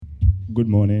Good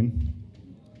morning.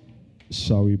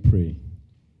 Shall we pray?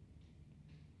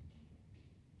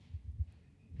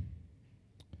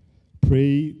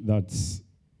 Pray that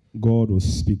God will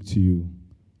speak to you.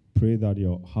 Pray that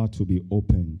your heart will be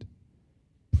opened.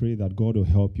 Pray that God will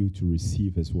help you to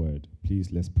receive His word.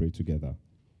 Please, let's pray together.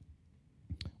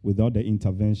 Without the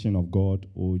intervention of God,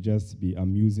 we'll just be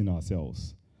amusing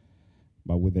ourselves.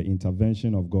 But with the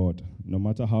intervention of God, no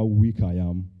matter how weak I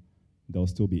am, there'll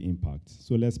still be impact.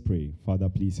 So let's pray. Father,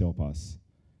 please help us.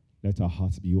 Let our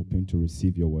hearts be open to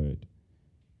receive your word.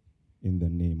 In the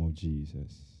name of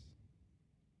Jesus.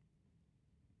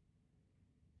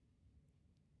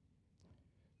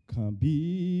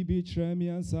 Kabibi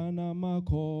tremia sana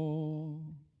mako.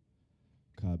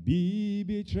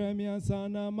 Kabibi tremia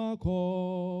sana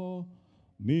mako.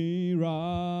 Mira.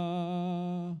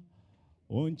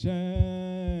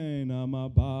 Onchena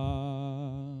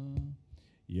maba.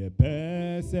 Ye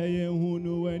pese ye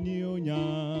hunu weni onya.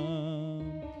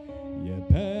 Ye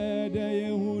pede ye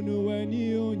hunu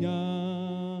weni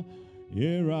onya.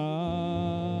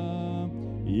 Ira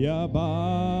yaba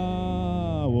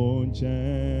onchen.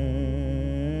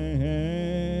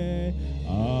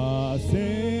 Ase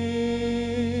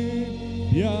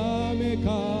bia me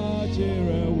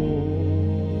kachirewo.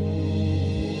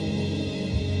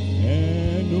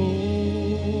 Eno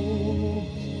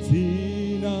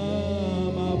tina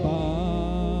maba.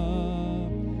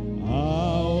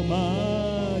 Ao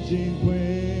majinkwe.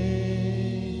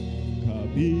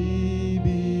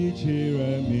 Kabibi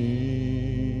chiremi.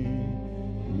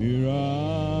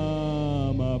 Miramaba.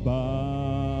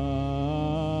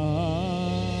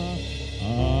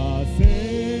 Ase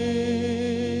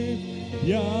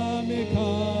yame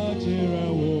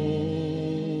kachirewo.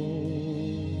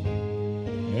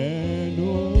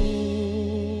 Eno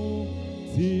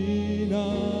tina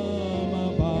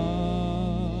maba.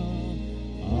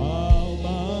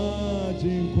 Alma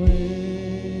jinkwe.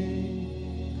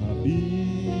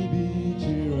 Kabibi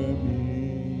chiremi.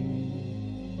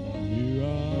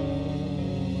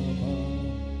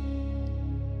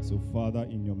 So, Father,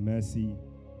 in your mercy,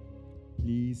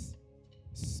 please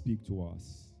speak to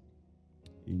us.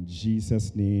 In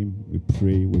Jesus' name, we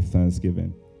pray with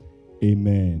thanksgiving.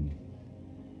 Amen.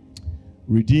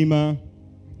 Redeemer,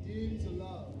 Redeemed to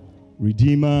love,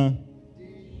 Redeemer,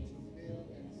 redeemed to build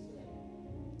and serve.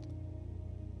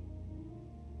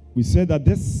 we said that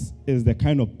this is the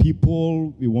kind of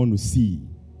people we want to see.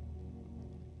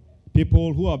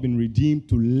 People who have been redeemed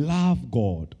to love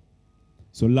God.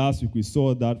 So last week we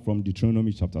saw that from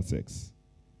Deuteronomy chapter 6.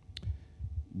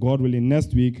 God willing,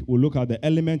 next week we'll look at the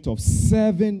element of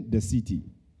serving the city.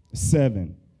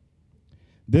 7.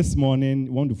 This morning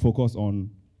we want to focus on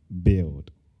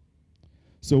build.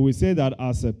 So we say that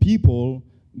as a people,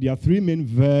 there are 3 main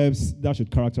verbs that should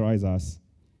characterize us.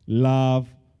 Love,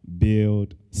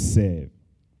 build, serve.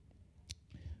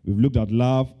 We've looked at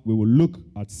love. We will look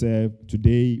at serve.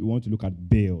 Today, we want to look at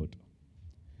build.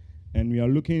 And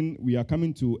we are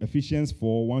coming to Ephesians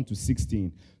 4, 1 to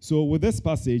 16. So with this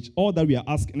passage, all that we are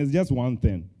asking is just one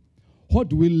thing. What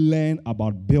do we learn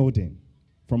about building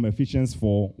from Ephesians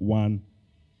 4, 1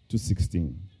 to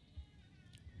 16?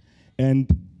 And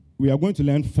we are going to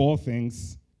learn 4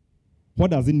 things.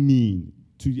 What does it mean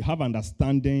to have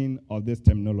understanding of this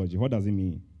terminology? What does it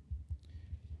mean?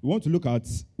 We want to look at,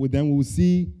 then we'll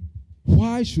see,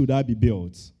 why should I be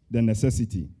built? The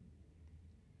necessity.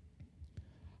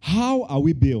 How are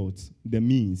we built? The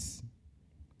means.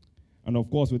 And of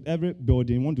course, with every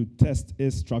building, we want to test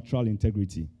its structural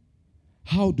integrity.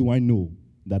 How do I know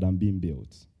that I'm being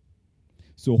built?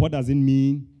 So what does it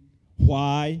mean?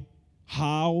 Why?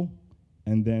 How?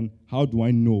 And then how do I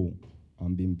know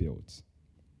I'm being built?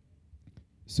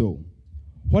 So,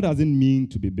 what does it mean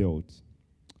to be built?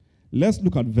 Let's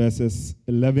look at verses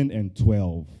 11 and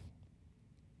 12.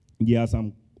 There are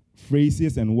some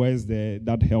phrases and words there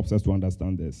that helps us to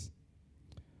understand this.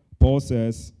 Paul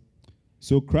says,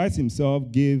 so Christ himself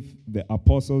gave the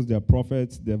apostles, the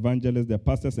prophets, the evangelists, the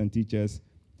pastors and teachers.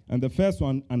 And the first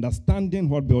one, understanding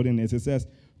what building is, it says,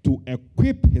 to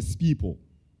equip his people.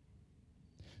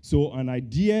 So an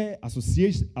idea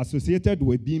associated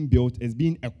with being built is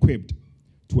being equipped,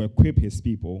 to equip his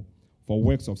people for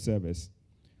works of service,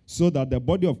 so that the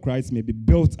body of Christ may be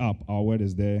built up. Our word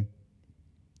is there.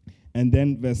 And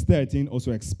then verse 13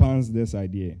 also expands this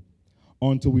idea.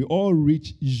 Until we all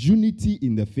reach unity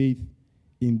in the faith,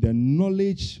 in the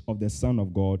knowledge of the Son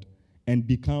of God, and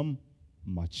become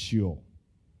mature.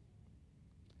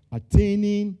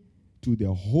 Attaining to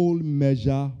the whole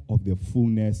measure of the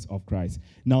fullness of Christ.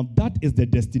 Now that is the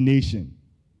destination.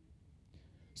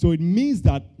 So it means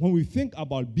that when we think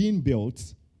about being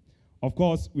built, Of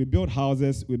course, we build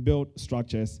houses, we build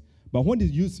structures, but when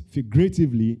it's used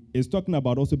figuratively, it's talking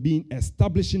about also being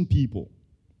establishing people.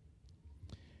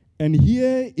 And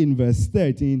here in verse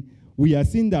 13, we are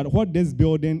seeing that what this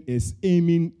building is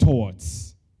aiming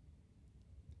towards.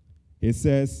 It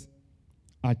says,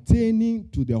 attaining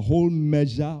to the whole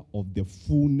measure of the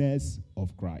fullness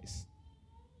of Christ.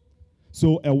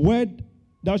 So a word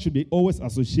that should be always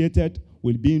associated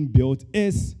with being built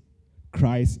is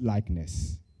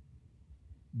Christ-likeness.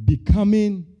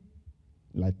 Becoming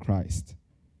like Christ.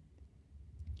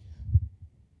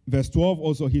 Verse 12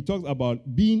 also, he talks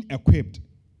about being equipped.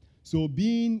 So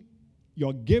being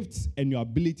your gifts and your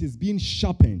abilities being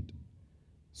sharpened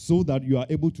so that you are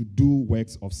able to do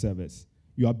works of service.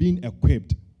 You are being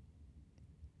equipped.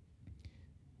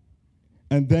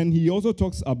 And then he also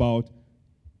talks about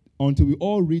until we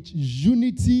all reach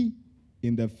unity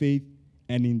in the faith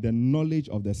and in the knowledge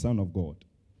of the Son of God.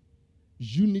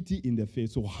 Unity in the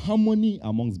faith, so harmony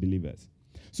amongst believers.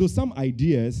 So some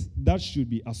ideas that should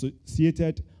be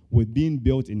associated with being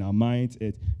built in our minds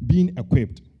is being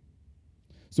equipped.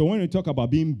 So when we talk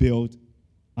about being built,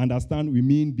 understand we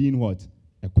mean being what?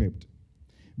 Equipped.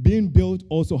 Being built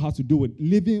also has to do with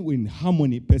living in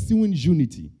harmony, pursuing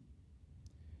unity.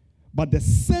 But the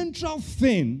central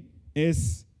thing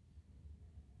is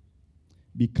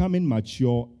becoming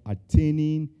mature,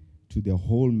 attaining to the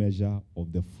whole measure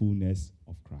of the fullness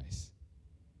of Christ.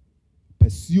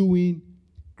 Pursuing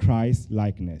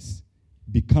Christ-likeness.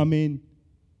 Becoming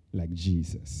like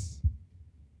Jesus.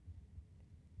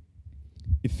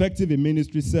 Effective in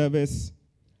ministry service,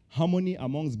 harmony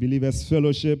amongst believers,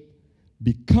 fellowship,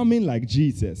 becoming like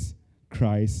Jesus,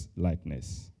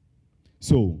 Christ-likeness.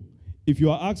 So, if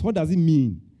you are asked, what does it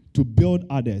mean to build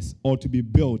others or to be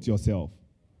built yourself?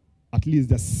 At least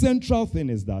the central thing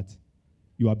is that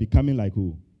you are becoming like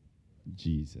who?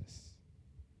 Jesus.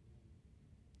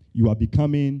 You are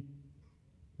becoming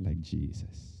like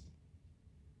Jesus.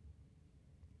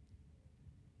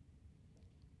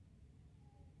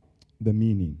 The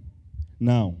meaning.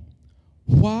 Now,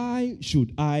 why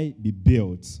should I be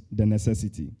built? The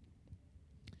necessity.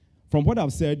 From what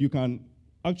I've said, you can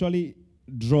actually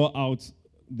draw out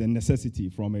the necessity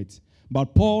from it.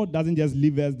 But Paul doesn't just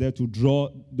leave us there to draw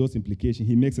those implications.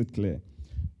 He makes it clear.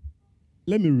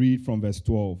 Let me read from verse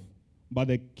 12. But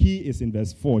the key is in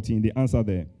verse 14, the answer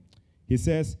there. He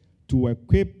says, to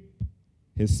equip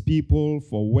his people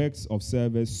for works of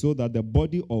service so that the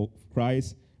body of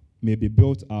Christ may be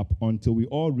built up until we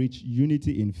all reach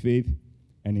unity in faith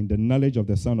and in the knowledge of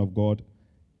the Son of God,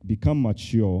 become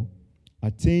mature,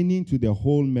 attaining to the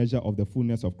whole measure of the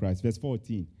fullness of Christ. Verse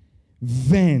 14.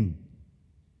 Then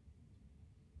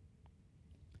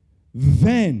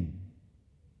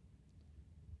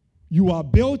you are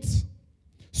built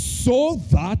so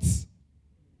that,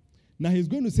 now he's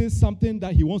going to say something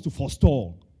that he wants to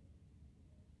forestall.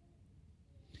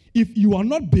 If you are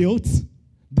not built,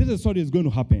 this is what is going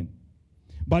to happen.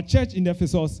 But church in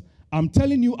Ephesus, I'm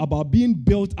telling you about being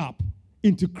built up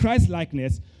into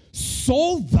Christ-likeness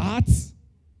so that,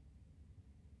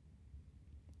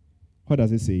 what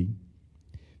does it say?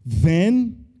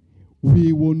 Then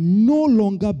we will no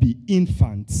longer be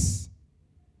infants,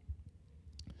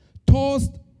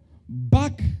 tossed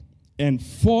back and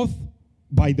forth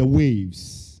by the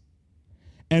waves,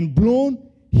 and blown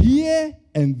here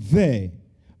and there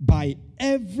by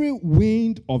every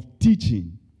wind of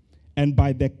teaching, and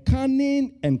by the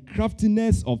cunning and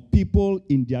craftiness of people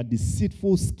in their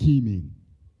deceitful scheming.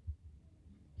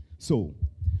 So,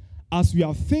 as we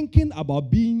are thinking about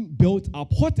being built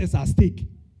up, what is at stake?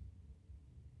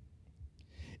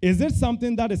 Is it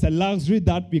something that is a luxury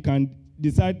that we can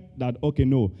decide that, okay,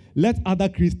 no, let other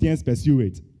Christians pursue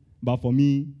it. But for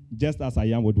me, just as I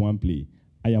am with one play,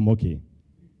 I am okay.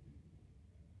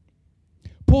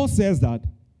 Paul says that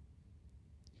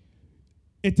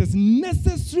it is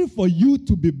necessary for you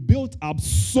to be built up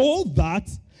so that,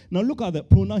 now look at the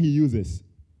pronoun he uses.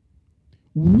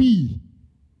 We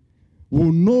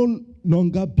will no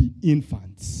longer be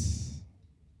infants.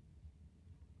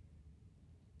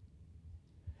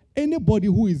 Anybody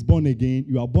who is born again,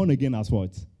 you are born again as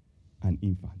what? An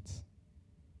infant.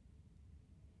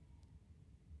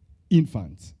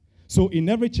 Infant. So in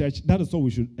every church, that is what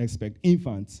we should expect.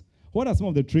 Infants. What are some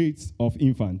of the traits of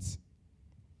infants?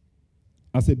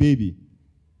 As a baby.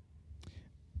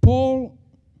 Paul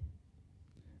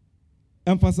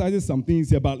emphasizes some things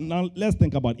here, but now let's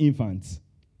think about infants.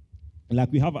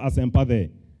 Like we have Asempa there.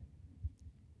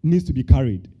 Needs to be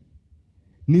carried.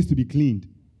 Needs to be cleaned.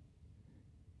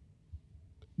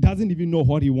 Doesn't even know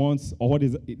what he wants or what he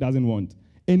doesn't want.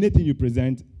 Anything you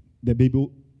present, the baby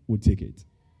will take it.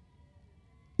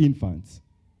 infants.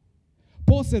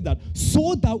 Paul said that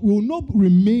so that we will not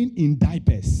remain in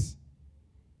diapers,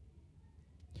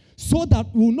 so that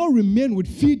we will not remain with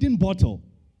feeding bottle.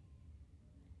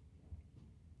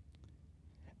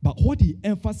 But what he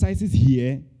emphasizes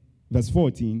here, verse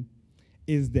 14,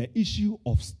 is the issue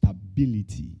of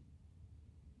stability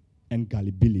and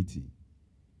gullibility.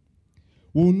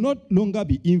 We will not longer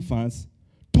be infants,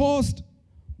 tossed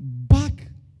back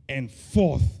and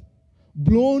forth,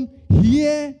 blown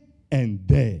here and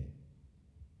there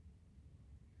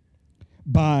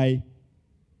by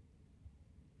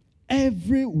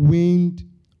every wind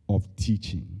of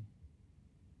teaching.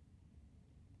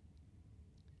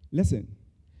 Listen,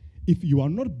 if you are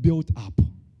not built up,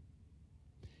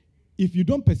 if you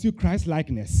don't pursue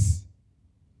Christ-likeness,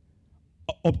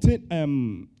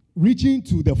 reaching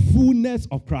to the fullness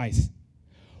of Christ,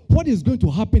 what is going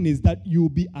to happen is that you'll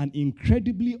be an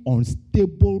incredibly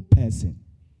unstable person.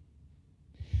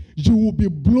 You will be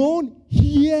blown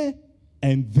here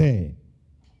and there.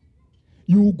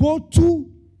 You will go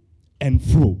to and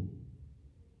fro.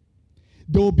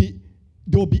 There will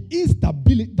be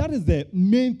instability. That is the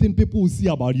main thing people will see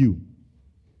about you.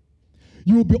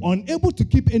 You will be unable to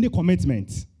keep any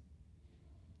commitment.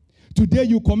 Today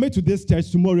you commit to this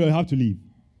church, tomorrow you have to leave.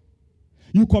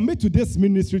 You commit to this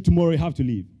ministry, tomorrow you have to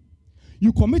leave.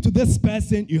 You commit to this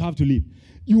person, you have to leave.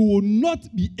 You will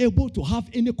not be able to have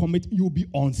any commitment. You will be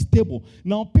unstable.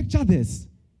 Now picture this.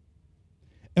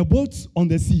 A boat on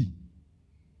the sea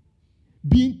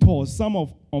being tossed.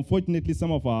 Unfortunately,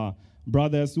 some of our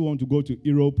brothers who want to go to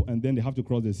Europe and then they have to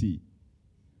cross the sea.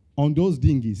 On those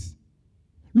dinghies,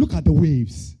 look at the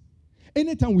waves.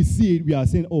 Anytime we see it, we are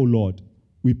saying, oh Lord,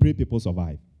 we pray people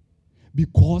survive.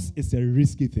 Because it's a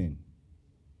risky thing.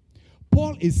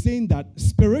 Paul is saying that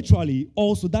spiritually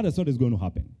also that is what is going to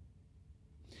happen.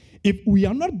 If we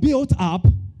are not built up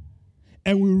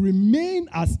and we remain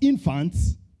as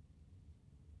infants,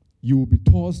 you will be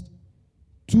tossed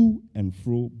to and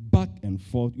fro, back and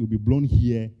forth. You'll be blown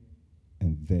here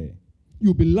and there.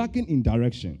 You'll be lacking in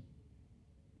direction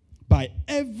by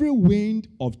every wind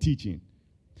of teaching.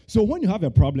 So when you have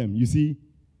a problem, you see,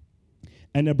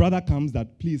 and a brother comes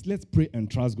that, please, let's pray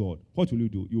and trust God. What will you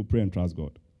do? You will pray and trust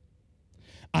God.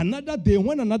 Another day,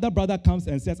 when another brother comes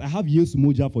and says, I have Yesu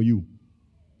Moja for you.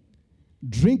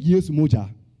 Drink Yesu Moja.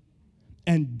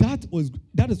 And that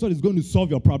is what is going to solve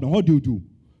your problem. What do?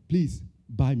 Please,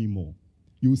 buy me more.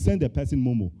 You send the person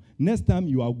Momo. Next time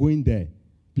you are going there,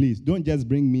 please, don't just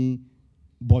bring me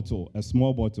a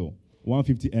small bottle,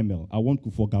 150 ml. I want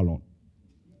 4 gallon.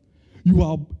 You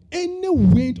are any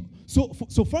wind. So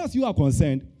far as you are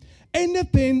concerned,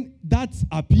 anything that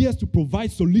appears to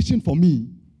provide solution for me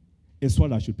is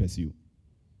what I should pursue.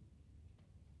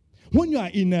 When you are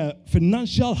in a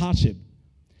financial hardship,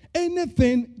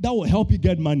 anything that will help you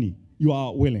get money, you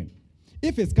are willing.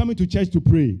 If it's coming to church to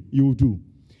pray, you will do.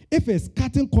 If it's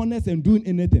cutting corners and doing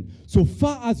anything, so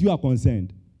far as you are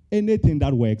concerned, anything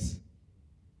that works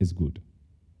is good.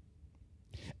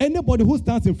 Anybody who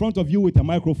stands in front of you with a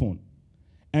microphone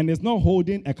and is not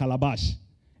holding a calabash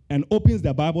and opens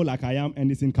the Bible like I am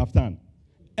and is in kaftan,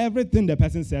 everything the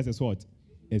person says is what?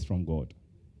 Is from God.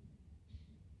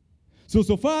 So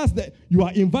far as you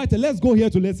are invited, let's go here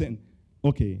to listen.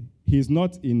 Okay, he's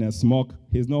not in a smock.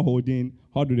 He's not holding,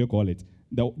 how do they call it?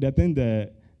 The thing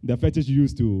the fetish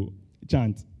used to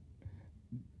chant.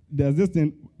 There's this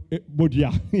thing,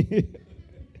 Bodia.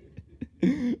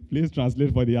 Please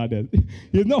translate for the others.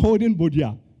 He's not holding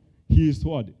Bodia. He is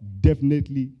what?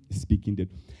 Definitely speaking that.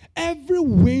 Every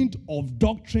wind of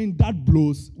doctrine that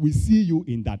blows, we see you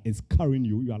in that. It's carrying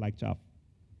you. You are like chaff.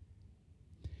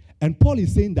 And Paul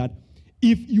is saying that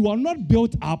if you are not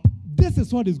built up, this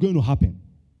is what is going to happen.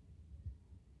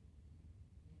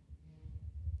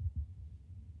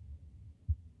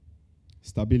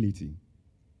 Stability.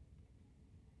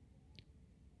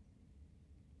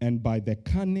 And by the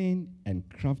cunning and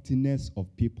craftiness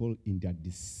of people in their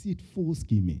deceitful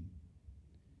scheming,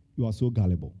 you are so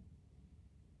gullible.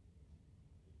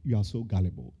 You are so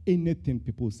gullible. Anything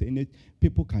people say,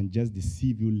 people can just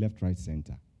deceive you left, right,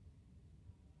 center.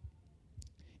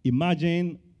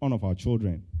 Imagine one of our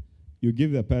children. You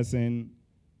give the person,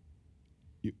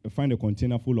 you find a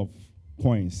container full of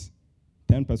coins,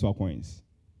 10 peso coins,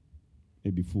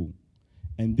 maybe full.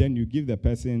 And then you give the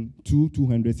person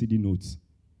 200 CD notes.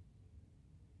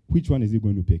 Which one is he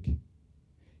going to pick?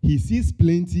 He sees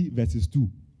plenty versus 2.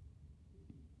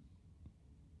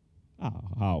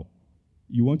 How?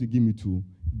 You want to give me 2?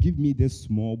 Give me this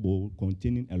small bowl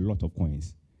containing a lot of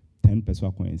coins, 10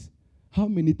 peso coins. How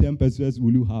many 10 pesos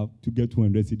will you have to get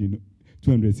 200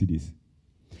 CDs?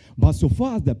 But so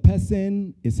far as the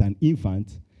person is an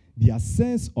infant, their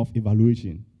sense of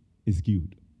evaluation is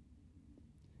skewed.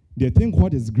 They think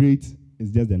what is great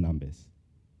is just the numbers.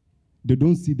 They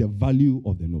don't see the value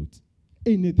of the note.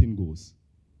 Anything goes.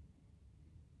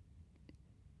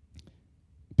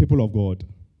 People of God,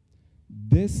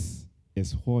 this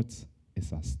is what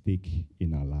is at stake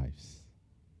in our lives.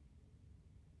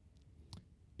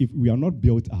 If we are not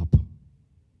built up,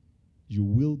 you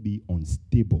will be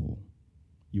unstable.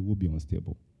 You will be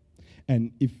unstable.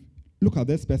 And if, look at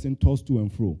this person tossed to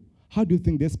and fro, how do you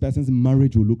think this person's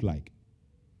marriage will look like?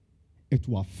 It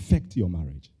will affect your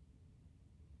marriage.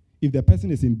 If the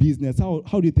person is in business, how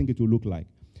do you think it will look like?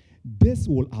 This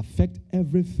will affect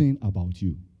everything about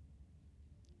you.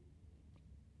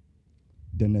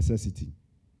 The necessity.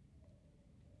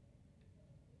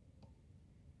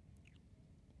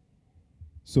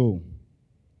 So,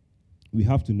 we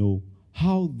have to know,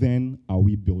 how then are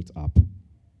we built up?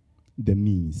 The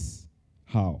means.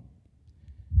 How?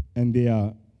 And there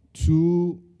are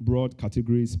two broad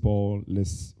categories Paul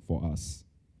lists for us.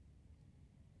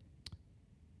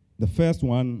 The first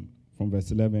one, from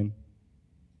verse 11.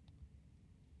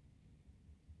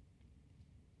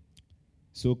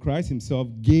 So Christ himself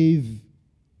gave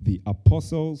the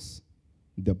apostles,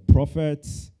 the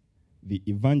prophets, the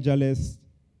evangelists,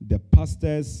 the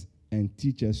pastors, and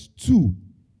teachers to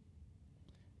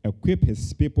equip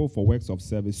his people for works of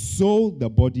service, so the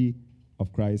body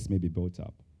of Christ may be built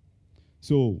up.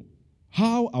 So,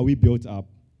 how are we built up?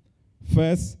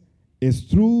 First, is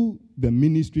through the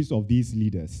ministries of these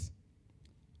leaders.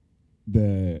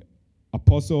 The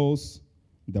apostles,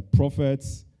 the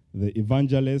prophets, the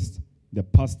evangelists, the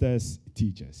pastors,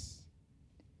 teachers.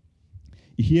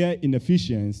 Here in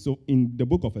Ephesians, so in the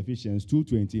book of Ephesians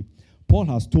 2:20, Paul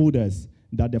has told us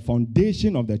that the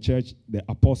foundation of the church, the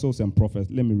apostles and prophets.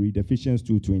 Let me read Ephesians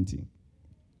 2:20.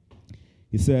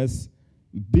 He says,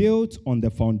 built on the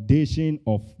foundation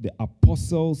of the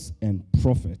apostles and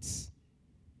prophets,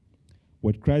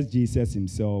 with Christ Jesus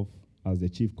himself as the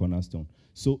chief cornerstone.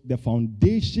 So the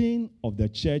foundation of the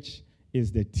church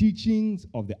is the teachings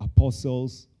of the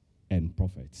apostles and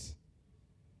prophets.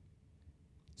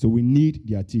 So we need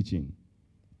their teaching.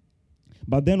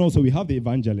 But then also we have the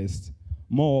evangelists,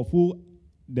 more of who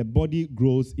the body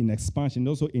grows in expansion,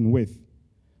 also in width.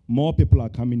 More people are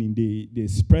coming in. They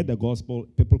spread the gospel,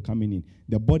 people coming in.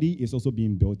 The body is also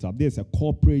being built up. There's a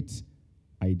corporate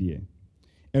idea.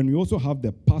 And we also have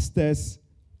the pastors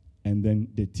and then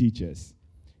the teachers.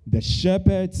 The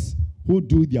shepherds who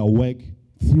do their work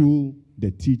through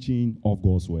the teaching of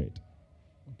God's word.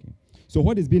 Okay. So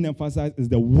what is being emphasized is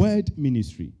the word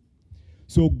ministry.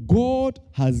 So God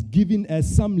has given us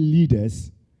some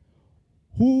leaders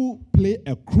who play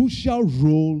a crucial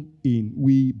role in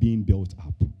we being built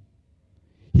up.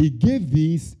 He gave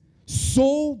these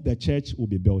so the church will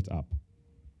be built up.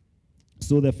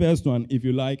 So the first one, if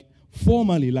you like,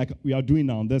 formally, like we are doing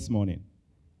now this morning.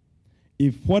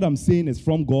 If what I'm saying is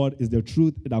from God, is the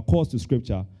truth that accords to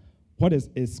Scripture, what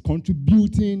is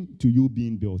contributing to you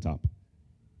being built up.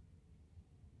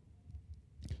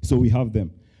 So we have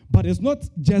them. But it's not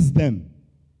just them.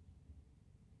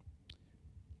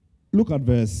 Look at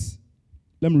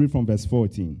let me read from verse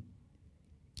 14.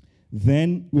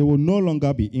 Then we will no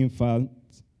longer be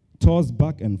infants, tossed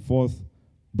back and forth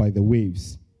by the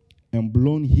waves, and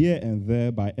blown here and there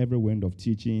by every wind of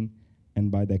teaching, and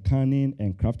by the cunning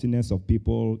and craftiness of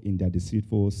people in their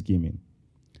deceitful scheming.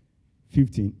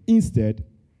 15. Instead,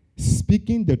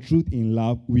 speaking the truth in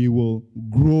love, we will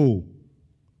grow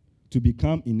to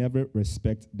become in every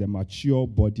respect the mature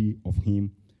body of him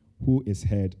who is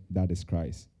head, that is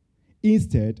Christ.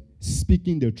 Instead,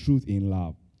 speaking the truth in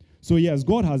love. So yes,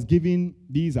 God has given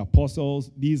these apostles,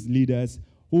 these leaders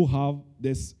who have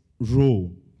this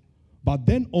role. But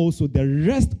then also the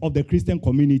rest of the Christian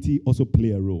community also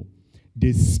play a role.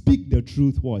 They speak the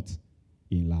truth, what?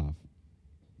 In love.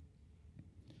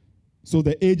 So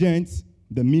the agents,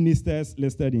 the ministers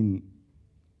listed in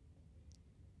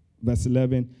verse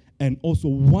 11, and also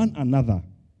one another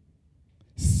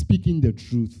speaking the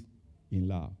truth in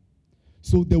love.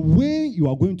 So the way you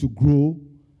are going to grow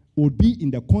would be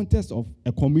in the context of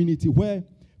a community where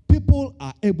people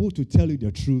are able to tell you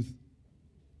the truth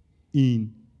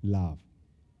in love.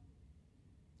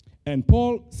 And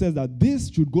Paul says that this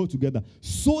should go together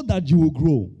so that you will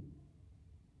grow.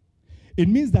 It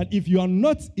means that if you are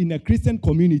not in a Christian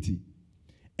community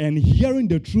and hearing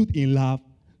the truth in love,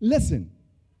 listen.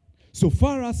 So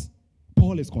far as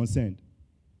Paul is concerned,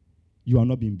 you are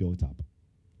not being built up.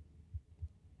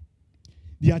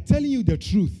 They are telling you the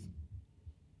truth.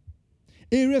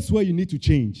 Areas where you need to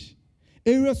change.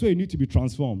 Areas where you need to be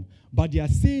transformed. But they are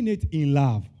saying it in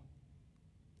love.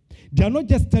 They are not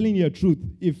just telling you the truth.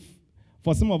 If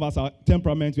for some of us, our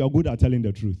temperament, we are good at telling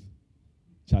the truth.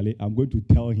 Charlie, I'm going to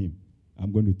tell him.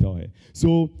 I'm going to tell her.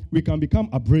 So we can become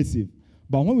abrasive.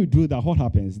 But when we do that, what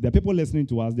happens? The people listening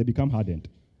to us, they become hardened.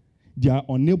 They are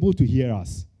unable to hear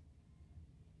us.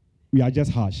 We are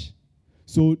just harsh.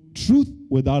 So truth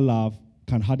without love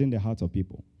can harden the hearts of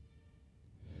people.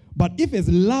 But if it's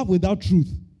love without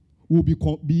truth, we'll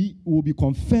be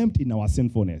confirmed in our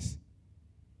sinfulness.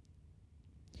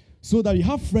 So that you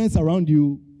have friends around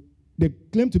you, they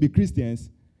claim to be Christians,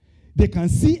 they can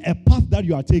see a path that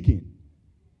you are taking.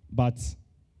 But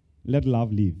let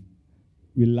love live.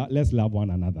 Let's love one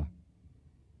another.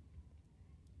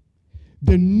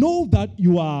 They know that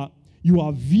you are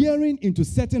veering into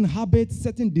certain habits,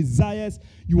 certain desires.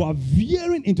 You are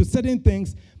veering into certain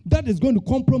things that is going to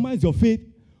compromise your faith,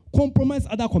 compromise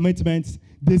other commitments.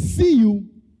 They see you.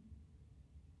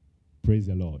 Praise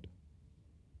the Lord.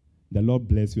 The Lord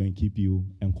bless you and keep you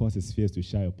and cause his face to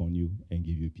shine upon you and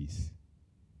give you peace.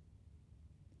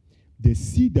 They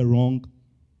see the wrong,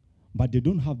 but they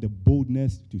don't have the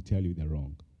boldness to tell you the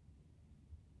wrong.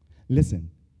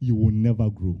 Listen, you will never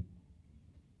grow.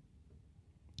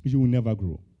 You will never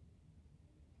grow.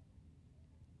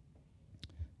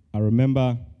 I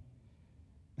remember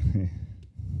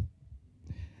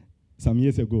some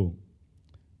years ago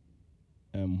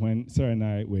when Sarah and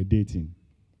I were dating.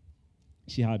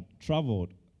 She had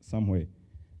traveled somewhere,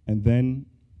 and then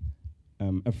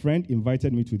a friend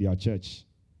invited me to their church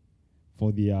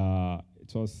for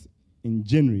it was in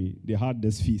January, they had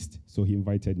this feast, so he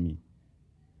invited me.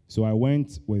 So I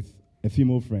went with a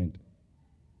female friend.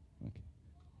 Okay.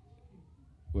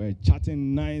 We were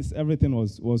chatting nice, everything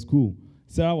was cool.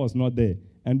 Sarah was not there,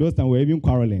 and those times we were even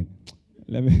quarreling.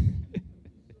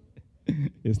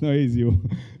 It's not easy.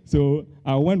 So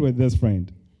I went with this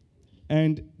friend.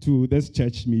 And to this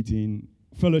church meeting,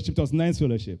 fellowship, it was nice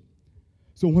fellowship.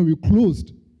 So when we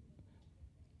closed,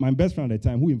 my best friend at the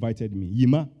time, who invited me,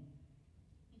 Yima,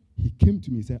 he came to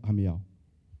me and said, Amiel,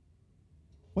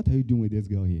 what are you doing with this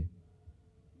girl here?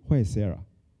 Where is Sarah?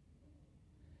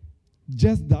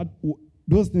 Just that,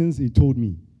 those things he told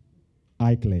me,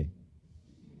 I clear.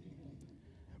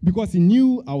 Because he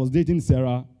knew I was dating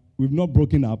Sarah, we've not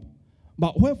broken up.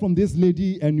 But where from this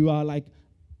lady and you are like,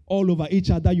 all over each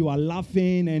other, you are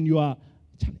laughing and you are,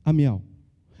 Amiel.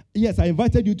 Yes, I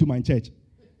invited you to my church.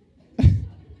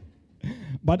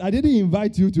 But I didn't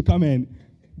invite you to come and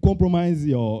compromise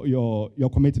your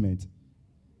commitment.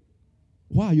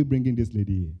 Why are you bringing this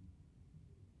lady here?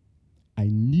 I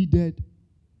needed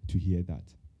to hear that.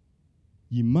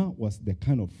 Yima was the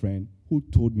kind of friend who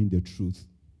told me the truth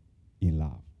in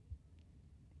love.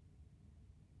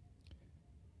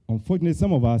 Unfortunately,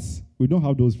 some of us, we don't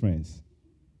have those friends.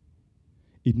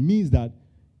 It means that,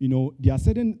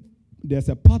 there's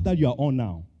a path that you are on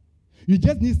now. You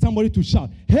just need somebody to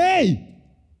shout, hey!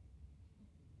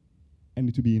 And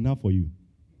it will be enough for you.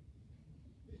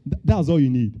 That's all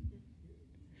you need.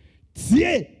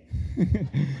 Tie!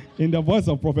 In the voice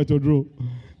of Prophet Odro.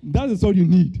 That is all you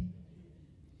need.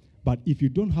 But if you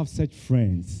don't have such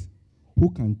friends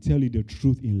who can tell you the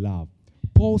truth in love,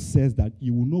 Paul says that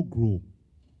you will not grow.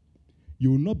 You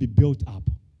will not be built up.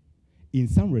 In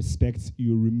some respects,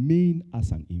 you remain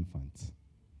as an infant.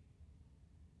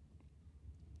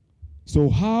 So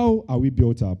how are we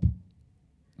built up?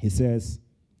 He says,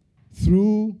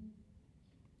 through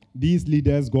these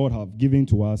leaders God have given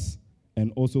to us,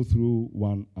 and also through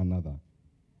one another.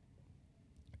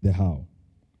 The how.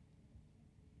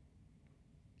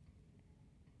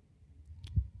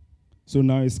 So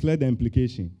now it's clear the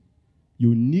implication.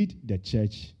 You need the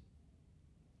church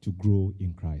to grow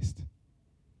in Christ.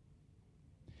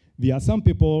 There are some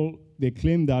people, they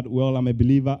claim that, well, I'm a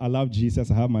believer, I love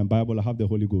Jesus, I have my Bible, I have the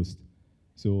Holy Ghost.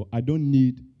 So I don't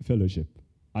need fellowship.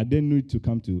 I don't need to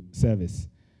come to service.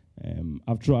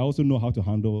 After all, I also know how to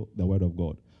handle the Word of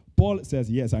God. Paul says,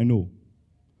 yes, I know.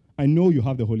 I know you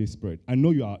have the Holy Spirit. I know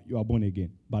you are born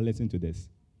again. But listen to this.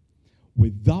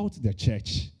 Without the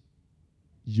church,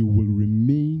 you will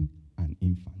remain an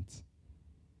infant.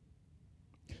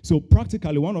 So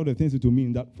practically, one of the things it will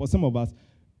mean that for some of us,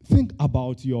 think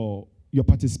about your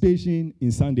participation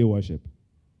in Sunday worship.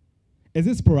 Is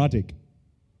it sporadic?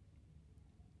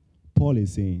 Paul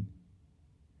is saying,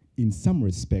 in some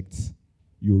respects,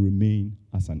 you remain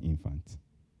as an infant.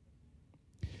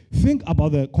 Think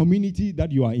about the community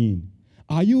that you are in.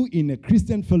 Are you in a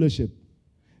Christian fellowship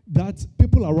that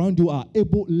people around you are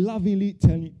able lovingly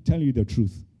tell you the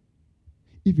truth?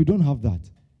 If you don't have that,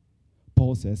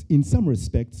 Paul says, in some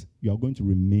respects, you are going to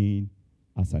remain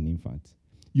as an infant.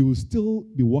 You will still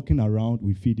be walking around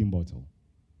with feeding bottle.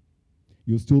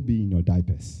 You'll still be in your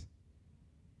diapers.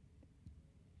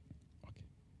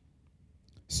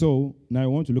 So now I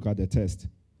want to look at the test.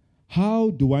 How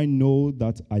do I know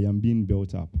that I am being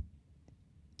built up?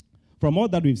 From all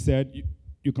that we've said,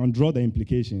 you can draw the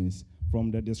implications from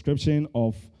the description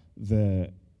of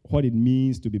what it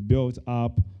means to be built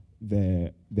up,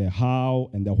 the how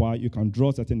and the why. You can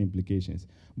draw certain implications.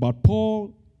 But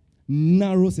Paul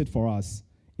narrows it for us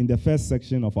in the first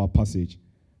section of our passage,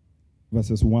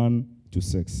 verses 1 to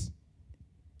 6.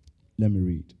 Let me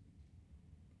read.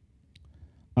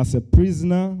 As a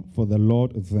prisoner for the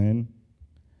Lord, then,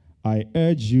 I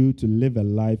urge you to live a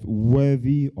life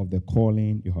worthy of the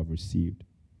calling you have received.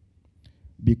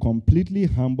 Be completely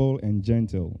humble and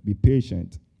gentle. Be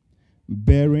patient,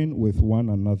 bearing with one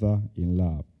another in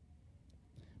love.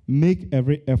 Make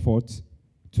every effort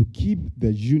to keep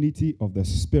the unity of the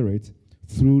Spirit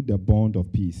through the bond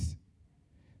of peace.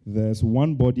 There's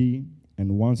one body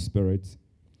and one Spirit,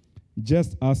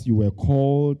 just as you were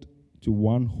called to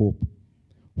one hope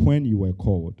when you were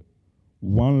called.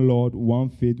 One Lord, one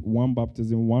faith, one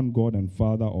baptism, one God and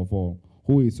Father of all,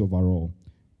 who is over all,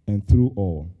 and through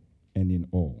all, and in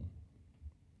all.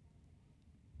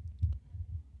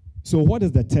 So what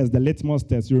is the test, the litmus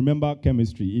test? You remember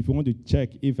chemistry. If you want to check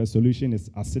if a solution is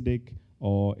acidic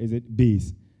or is it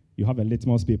base, you have a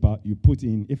litmus paper. You put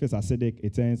in, if it's acidic,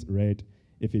 it turns red.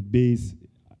 If it's base,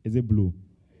 is it blue?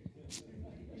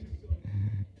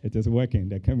 It is working.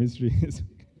 The chemistry is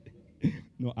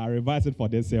no, I revised it for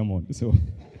this sermon. So,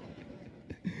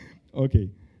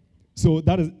 okay. So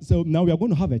now we are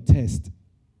going to have a test.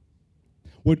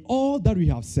 With all that we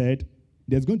have said,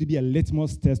 there's going to be a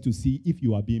litmus test to see if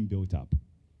you are being built up.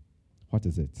 What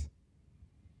is it?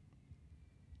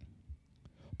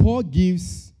 Paul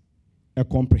gives a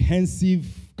comprehensive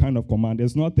kind of command.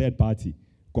 There's not third party,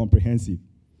 comprehensive.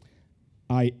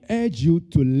 I urge you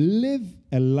to live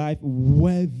a life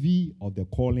worthy of the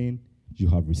calling you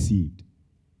have received.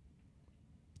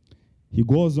 He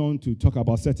goes on to talk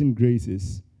about certain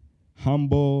graces: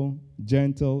 humble,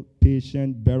 gentle,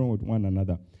 patient, bearing with one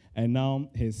another. And now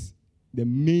the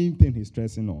main thing he's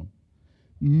stressing on.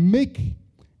 Make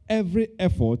every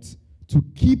effort to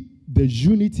keep the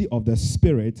unity of the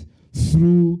Spirit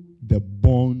through the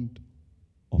bond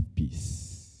of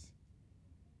peace.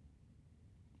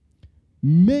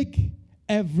 Make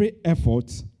every effort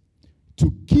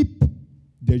to keep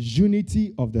the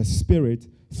unity of the Spirit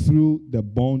through the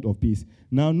bond of peace.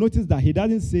 Now notice that he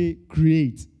doesn't say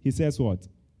create. He says what?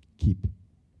 Keep.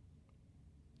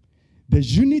 The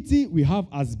unity we have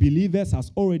as believers has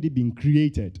already been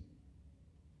created.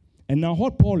 And now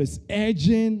what Paul is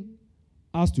urging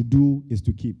us to do is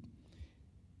to keep.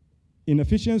 In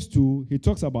Ephesians 2, he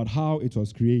talks about how it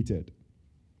was created.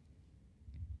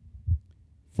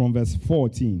 From verse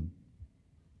 14.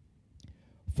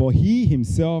 For he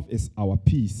himself is our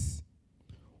peace,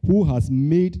 who has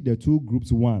made the two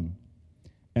groups one,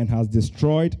 and has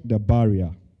destroyed the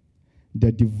barrier,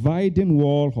 the dividing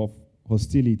wall of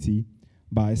hostility,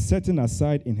 by setting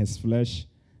aside in his flesh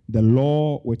the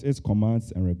law with its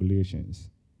commands and regulations.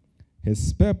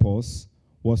 His purpose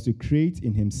was to create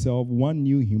in himself one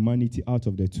new humanity out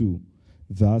of the two,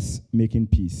 thus making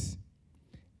peace,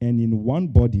 and in one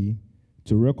body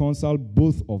to reconcile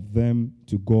both of them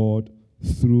to God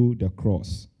through the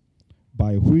cross,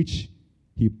 by which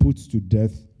he puts to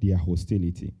death their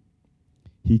hostility.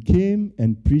 He came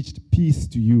and preached peace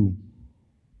to you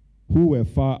who were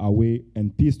far away,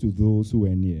 and peace to those who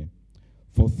were near.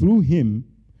 For through him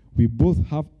we both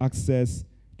have access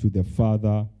to the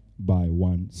Father by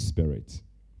one Spirit.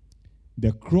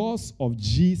 The cross of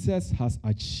Jesus has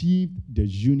achieved the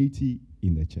unity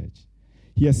in the church.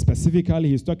 Here specifically,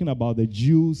 he's talking about the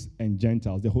Jews and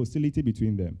Gentiles, the hostility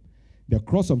between them. The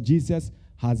cross of Jesus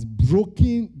has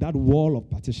broken that wall of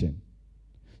partition.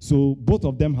 So both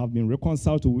of them have been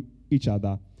reconciled to each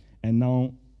other, and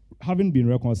now, having been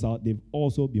reconciled, they've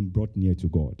also been brought near to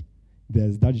God.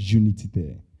 There's that unity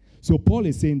there. So Paul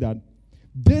is saying that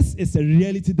this is a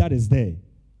reality that is there.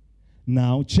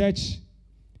 Now, church,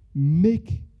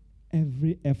 make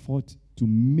every effort to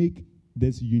make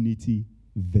this unity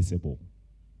visible.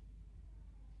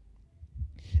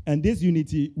 And this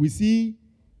unity, we see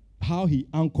how he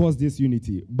anchors this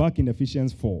unity back in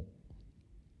Ephesians 4.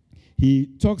 He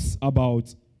talks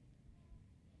about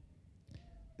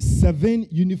 7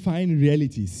 unifying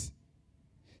realities,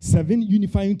 7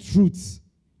 unifying truths.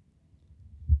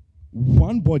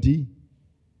 One body,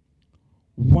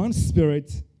 one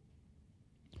Spirit,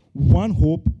 one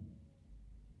hope,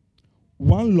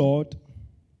 one Lord,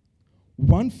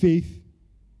 one faith,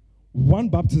 one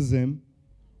baptism,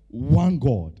 one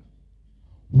God.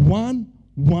 One.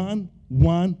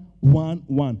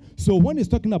 So when he's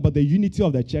talking about the unity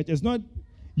of the church, it's not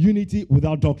unity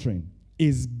without doctrine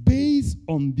is based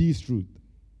on this truth.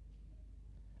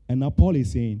 And now Paul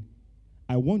is saying,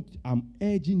 I'm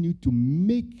urging you to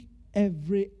make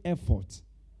every effort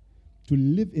to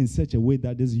live in such a way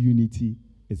that this unity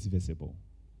is visible.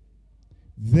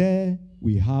 There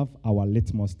we have our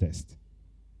litmus test.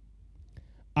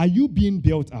 Are you being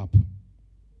built up?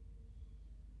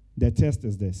 The test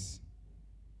is this.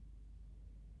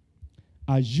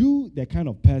 Are you the kind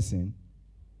of person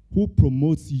who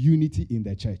promotes unity in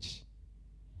the church?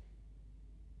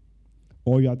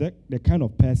 Or you are the kind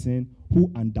of person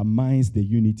who undermines the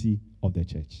unity of the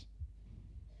church?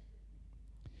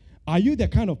 Are you the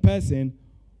kind of person,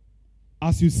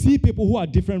 as you see people who are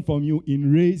different from you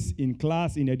in race, in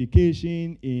class, in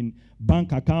education, in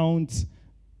bank accounts,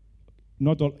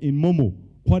 not all, in Momo,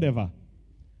 whatever,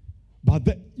 but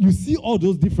you see all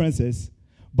those differences,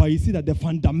 but you see that the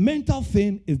fundamental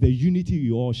thing is the unity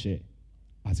you all share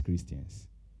as Christians.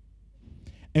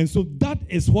 And so that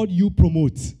is what you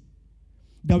promote.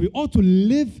 That we ought to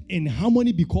live in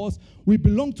harmony because we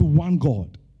belong to one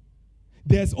God.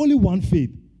 There's only one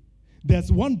faith.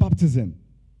 There's one baptism.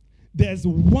 There's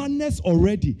oneness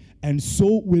already. And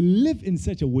so we live in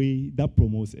such a way that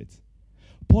promotes it.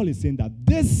 Paul is saying that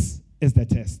this is the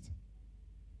test.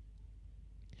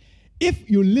 If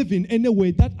you live in any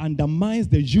way that undermines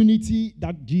the unity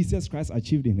that Jesus Christ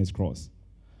achieved in his cross,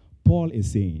 Paul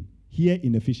is saying here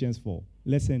in Ephesians 4,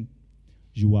 listen,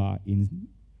 you are in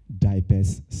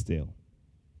diapers still.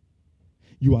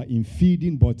 You are in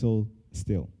feeding bottle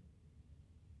still.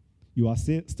 You are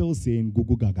still saying go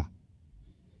go gaga.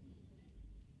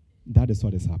 That is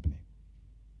what is happening.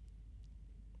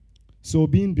 So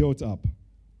being built up,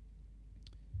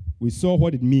 we saw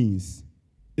what it means.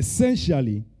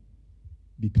 Essentially,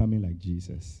 becoming like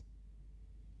Jesus.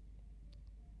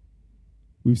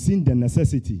 We've seen the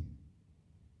necessity.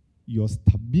 Your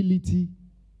stability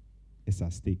is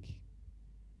at stake.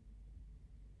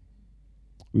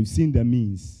 We've seen the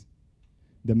means.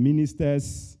 The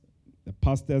ministers, the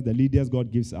pastors, the leaders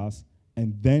God gives us,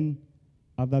 and then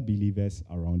other believers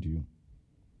around you.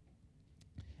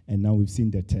 And now we've seen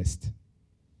the test.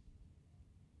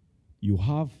 You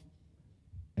have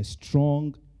a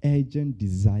strong, urgent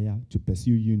desire to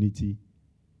pursue unity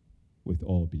with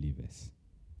all believers.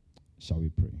 Shall we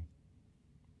pray?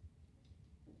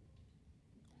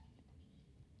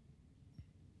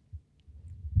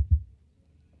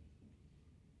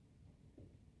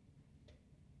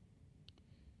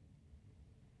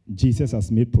 Jesus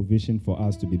has made provision for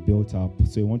us to be built up,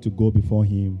 so we want to go before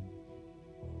him.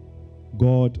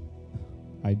 God,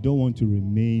 I don't want to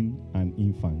remain an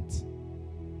infant.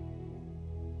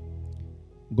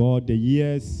 God, the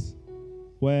years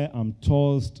where I'm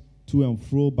tossed to and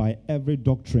fro by every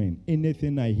doctrine,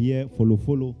 anything I hear,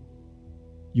 follow.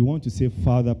 You want to say,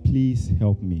 Father, please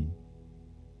help me.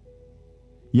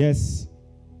 Yes,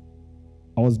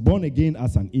 I was born again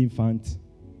as an infant,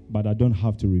 but I don't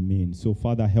have to remain. So,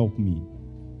 Father, help me.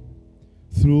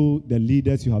 Through the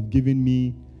leaders you have given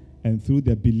me and through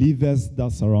the believers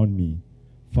that surround me,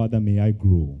 Father, may I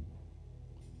grow.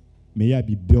 May I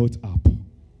be built up.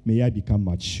 May I become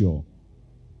mature.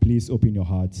 Please open your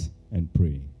hearts and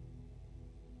pray.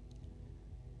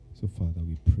 So, Father,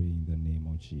 we pray in the name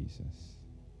of Jesus.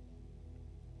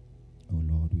 Oh,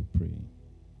 Lord, we pray.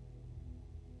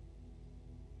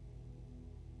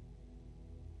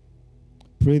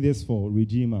 Pray this for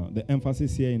Redeemer. The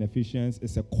emphasis here in Ephesians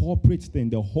is a corporate thing,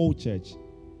 the whole church.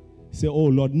 Say, oh,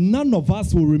 Lord, none of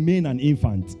us will remain an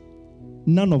infant.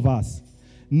 None of us.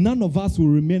 None of us will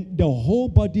remain. The whole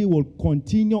body will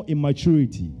continue in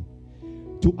maturity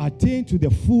to attain to the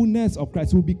fullness of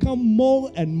Christ. We'll become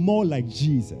more and more like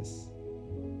Jesus.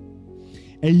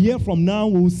 A year from now,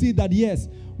 we'll see that, yes,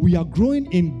 we are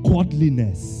growing in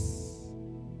godliness.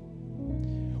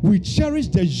 We cherish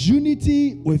the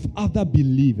unity with other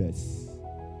believers.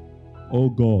 Oh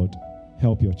God,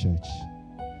 help your church.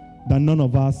 That none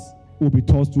of us will be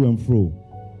tossed to and fro.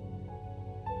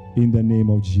 In the name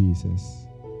of Jesus.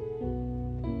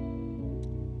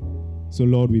 So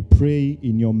Lord, we pray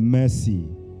in your mercy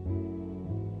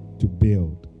to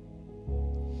build.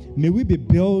 May we be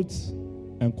built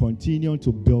and continue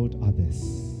to build others.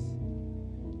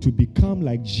 To become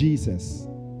like Jesus.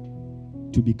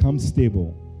 To become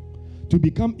stable. To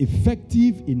become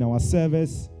effective in our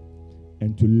service.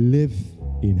 And to live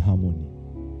in harmony.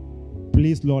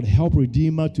 Please, Lord, help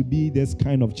Redeemer to be this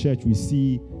kind of church we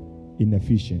see in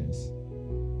Ephesians.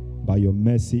 By your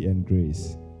mercy and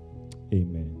grace.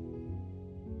 Amen.